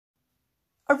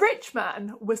A rich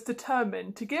man was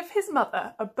determined to give his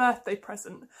mother a birthday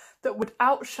present that would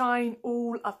outshine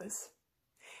all others.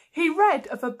 He read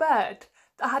of a bird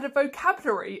that had a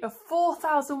vocabulary of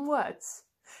 4,000 words,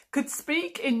 could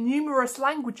speak in numerous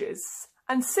languages,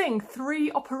 and sing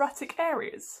 3 operatic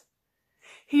arias.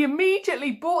 He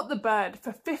immediately bought the bird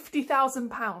for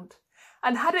 £50,000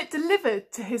 and had it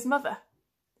delivered to his mother.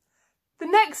 The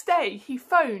next day he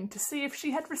phoned to see if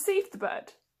she had received the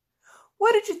bird.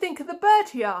 "What did you think of the bird?"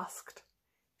 he asked.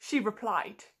 She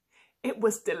replied, "It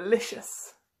was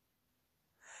delicious."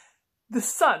 The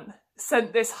son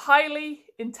sent this highly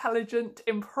intelligent,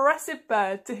 impressive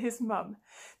bird to his mum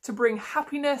to bring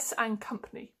happiness and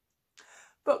company.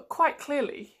 But quite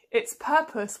clearly, its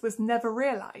purpose was never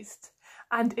realised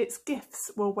and its gifts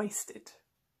were wasted.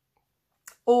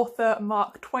 Author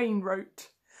Mark Twain wrote,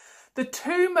 "The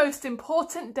 2 most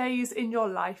important days in your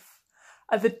life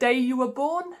are the day you were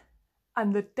born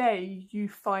and the day you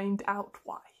find out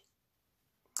why."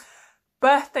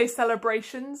 Birthday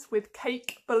celebrations with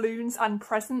cake, balloons and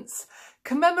presents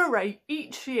commemorate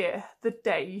each year the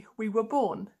day we were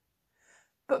born.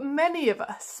 But many of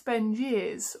us spend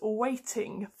years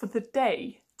waiting for the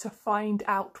day to find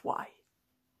out why.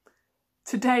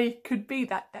 Today could be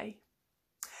that day.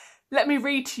 Let me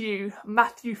read to you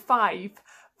Matthew 5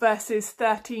 verses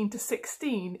 13 to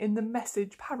 16 in the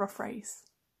Message paraphrase.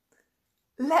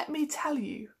 "Let me tell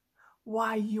you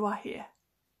why you are here.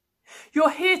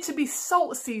 You're here to be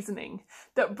salt seasoning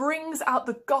that brings out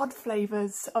the God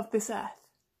flavours of this earth.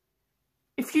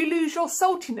 If you lose your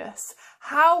saltiness,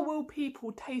 how will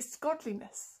people taste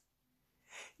godliness?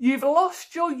 You've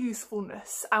lost your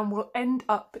usefulness and will end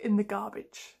up in the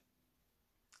garbage."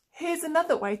 Here's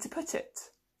another way to put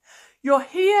it. You're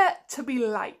here to be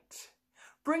light,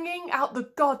 bringing out the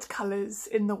God colours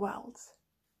in the world.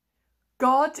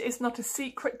 God is not a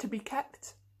secret to be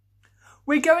kept.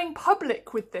 We're going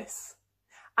public with this,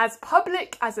 as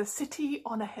public as a city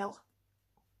on a hill.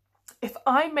 If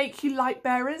I make you light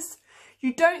bearers,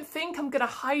 you don't think I'm going to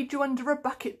hide you under a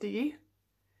bucket, do you?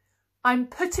 I'm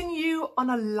putting you on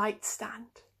a light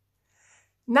stand.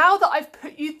 Now that I've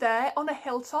put you there on a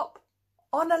hilltop,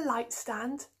 on a light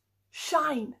stand,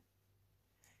 shine.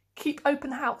 Keep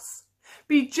open house.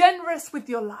 Be generous with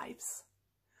your lives.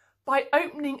 By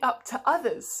opening up to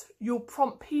others, you'll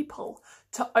prompt people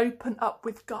to open up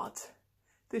with God,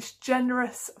 this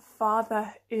generous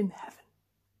Father in heaven.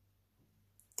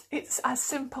 It's as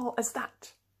simple as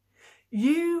that.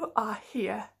 You are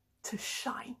here to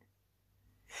shine.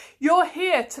 You're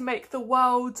here to make the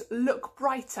world look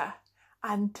brighter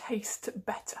and taste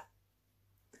better.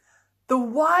 The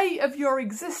why of your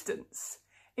existence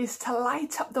is to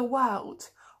light up the world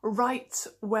right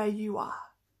where you are.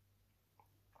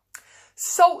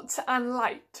 Salt and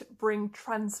light bring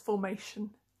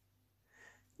transformation.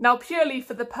 Now, purely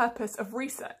for the purpose of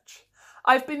research,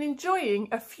 I've been enjoying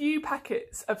a few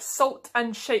packets of Salt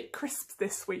and Shake crisps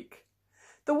this week,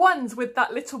 the ones with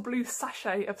that little blue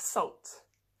sachet of salt.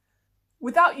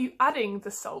 Without you adding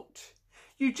the salt,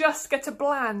 you just get a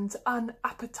bland,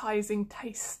 unappetising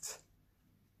taste.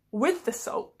 With the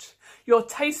salt, your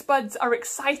taste buds are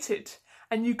excited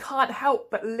and you can't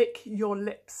help but lick your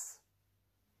lips.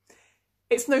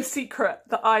 It's no secret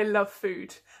that I love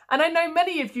food, and I know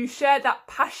many of you share that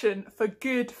passion for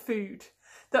good food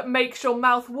that makes your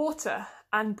mouth water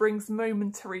and brings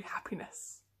momentary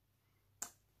happiness.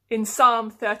 In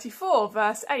Psalm 34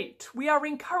 verse 8, we are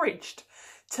encouraged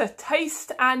to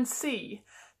taste and see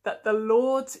that the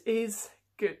Lord is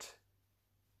good.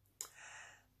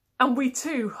 And we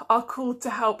too are called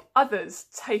to help others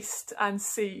taste and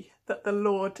see that the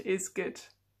Lord is good.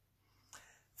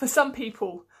 For some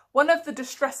people, one of the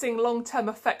distressing long-term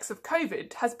effects of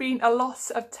COVID has been a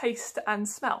loss of taste and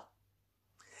smell.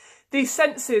 These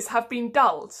senses have been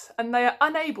dulled and they are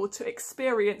unable to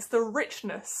experience the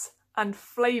richness and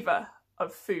flavour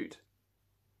of food.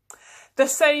 The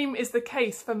same is the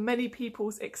case for many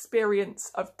people's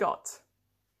experience of God.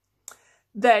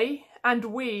 They and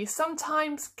we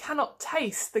sometimes cannot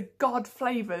taste the God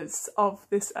flavours of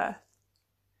this earth.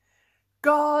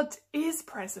 God is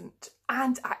present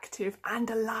and active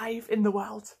and alive in the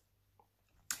world.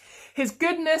 His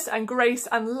goodness and grace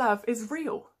and love is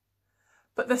real,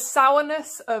 but the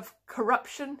sourness of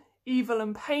corruption, evil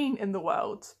and pain in the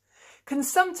world can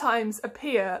sometimes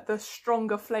appear the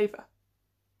stronger flavour.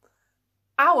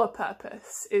 Our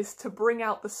purpose is to bring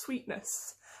out the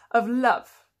sweetness of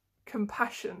love,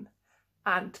 compassion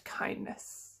and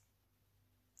kindness.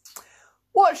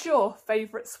 What's your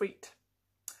favourite sweet?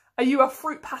 Are you a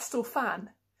fruit pastel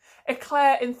fan,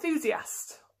 eclair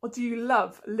enthusiast, or do you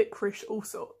love licorice all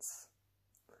sorts?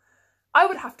 I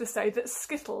would have to say that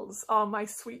Skittles are my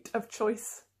sweet of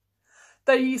choice.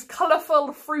 These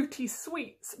colourful, fruity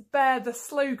sweets bear the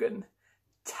slogan,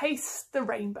 "Taste the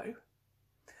rainbow."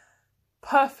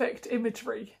 Perfect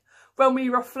imagery when we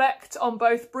reflect on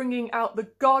both bringing out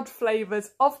the God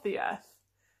flavours of the earth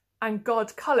and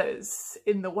God colours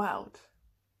in the world.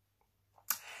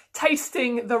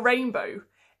 Tasting the rainbow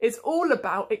is all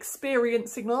about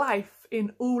experiencing life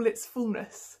in all its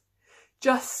fullness,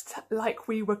 just like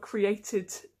we were created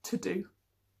to do.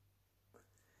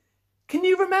 Can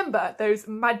you remember those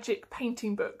magic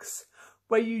painting books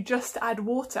where you just add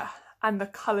water and the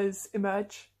colours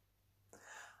emerge?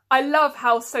 I love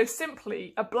how so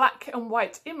simply a black and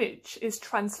white image is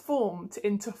transformed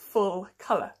into full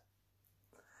colour.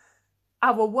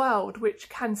 Our world, which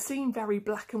can seem very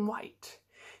black and white,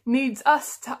 needs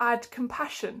us to add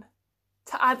compassion,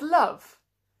 to add love,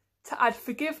 to add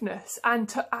forgiveness, and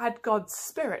to add God's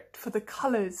Spirit for the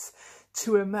colours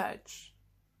to emerge.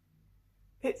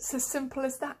 It's as simple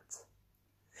as that.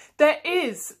 There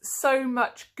is so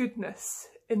much goodness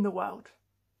in the world.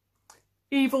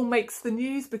 Evil makes the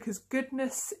news because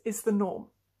goodness is the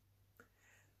norm.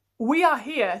 We are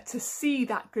here to see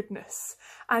that goodness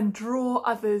and draw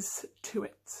others to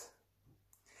it.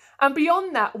 And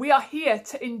beyond that, we are here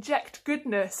to inject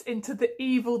goodness into the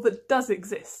evil that does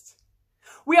exist.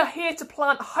 We are here to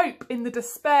plant hope in the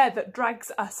despair that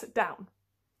drags us down.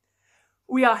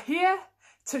 We are here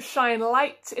to shine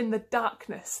light in the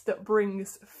darkness that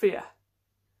brings fear.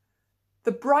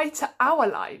 The brighter our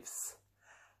lives,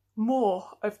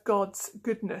 more of God's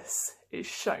goodness is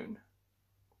shown.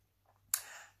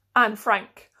 Anne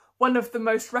Frank, one of the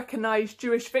most recognised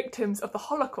Jewish victims of the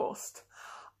Holocaust,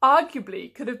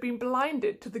 arguably could have been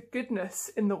blinded to the goodness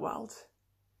in the world.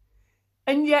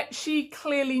 And yet she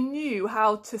clearly knew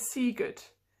how to see good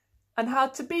and how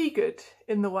to be good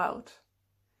in the world.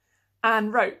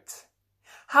 Anne wrote,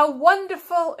 "How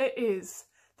wonderful it is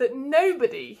that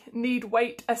nobody need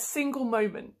wait a single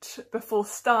moment before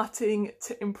starting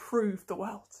to improve the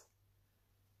world."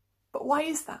 But why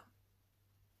is that?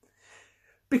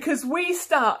 Because we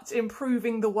start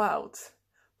improving the world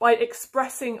by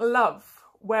expressing love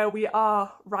where we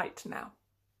are right now.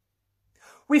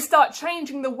 We start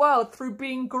changing the world through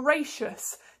being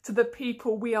gracious to the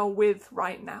people we are with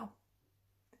right now.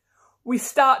 We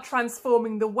start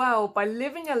transforming the world by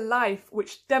living a life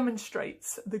which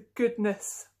demonstrates the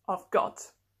goodness of God.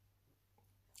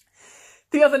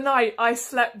 The other night I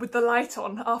slept with the light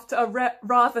on after a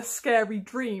rather scary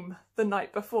dream the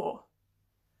night before.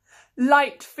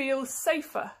 Light feels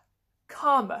safer,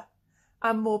 calmer,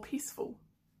 and more peaceful.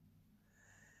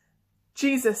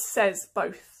 Jesus says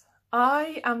both,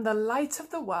 "I am the light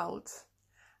of the world,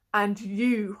 and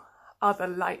you are the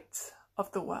light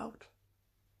of the world."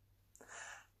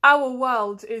 Our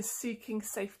world is seeking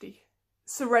safety,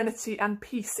 serenity, and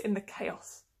peace in the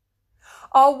chaos.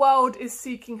 Our world is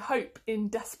seeking hope in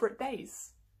desperate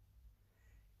days.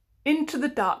 Into the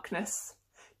darkness,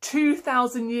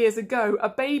 2,000 years ago, a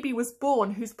baby was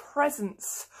born whose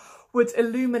presence would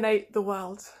illuminate the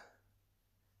world.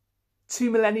 2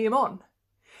 millennium on,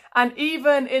 and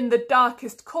even in the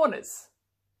darkest corners,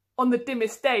 on the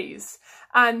dimmest days,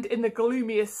 and in the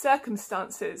gloomiest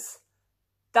circumstances,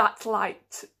 that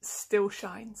light still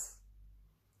shines.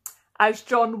 As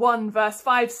John 1 verse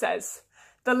 5 says,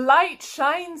 "The light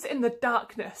shines in the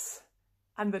darkness,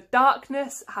 and the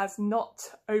darkness has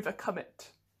not overcome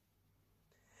it."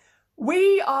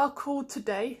 We are called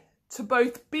today to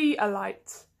both be a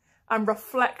light and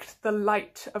reflect the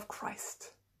light of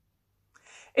Christ.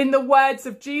 In the words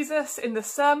of Jesus in the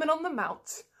Sermon on the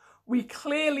Mount, we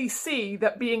clearly see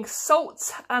that being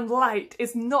salt and light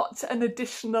is not an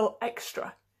additional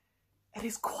extra. It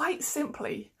is quite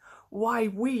simply why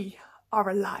we are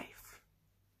alive.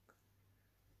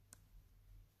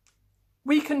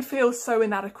 We can feel so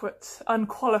inadequate,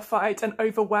 unqualified, and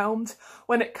overwhelmed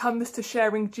when it comes to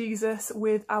sharing Jesus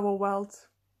with our world.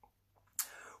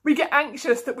 We get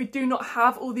anxious that we do not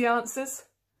have all the answers.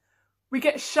 We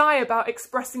get shy about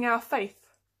expressing our faith.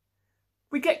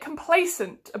 We get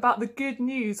complacent about the good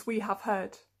news we have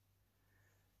heard.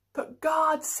 But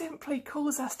God simply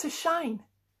calls us to shine,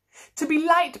 to be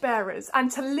light bearers, and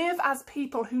to live as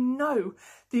people who know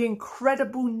the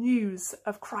incredible news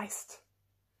of Christ.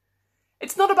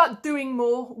 It's not about doing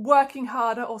more, working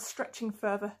harder, or stretching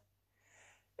further.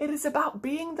 It is about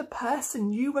being the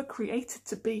person you were created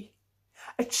to be,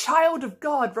 a child of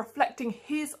God reflecting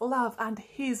His love and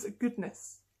His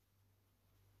goodness.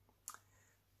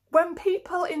 When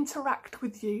people interact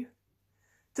with you,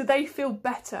 do they feel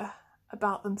better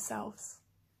about themselves?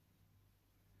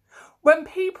 When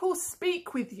people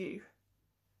speak with you,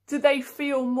 Do they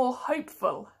feel more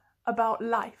hopeful about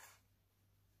life?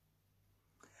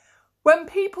 When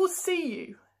people see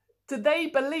you, do they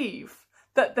believe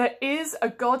that there is a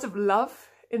God of love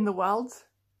in the world?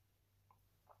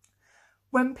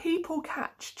 When people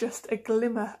catch just a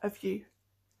glimmer of you,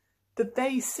 do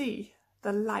they see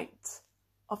the light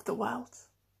of the world?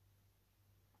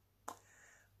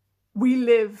 We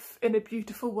live in a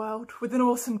beautiful world with an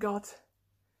awesome God,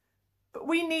 but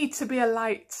we need to be a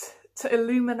light to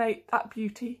illuminate that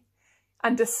beauty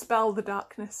and dispel the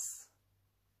darkness.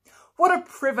 What a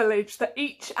privilege that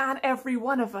each and every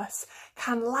one of us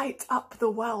can light up the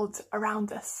world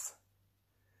around us.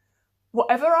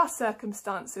 Whatever our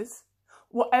circumstances,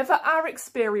 whatever our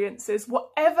experiences,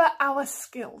 whatever our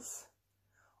skills,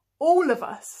 all of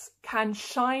us can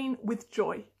shine with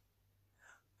joy,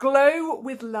 glow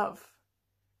with love,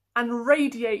 and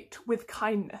radiate with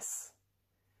kindness,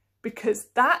 because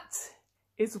that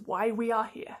is why we are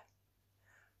here.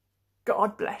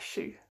 God bless you.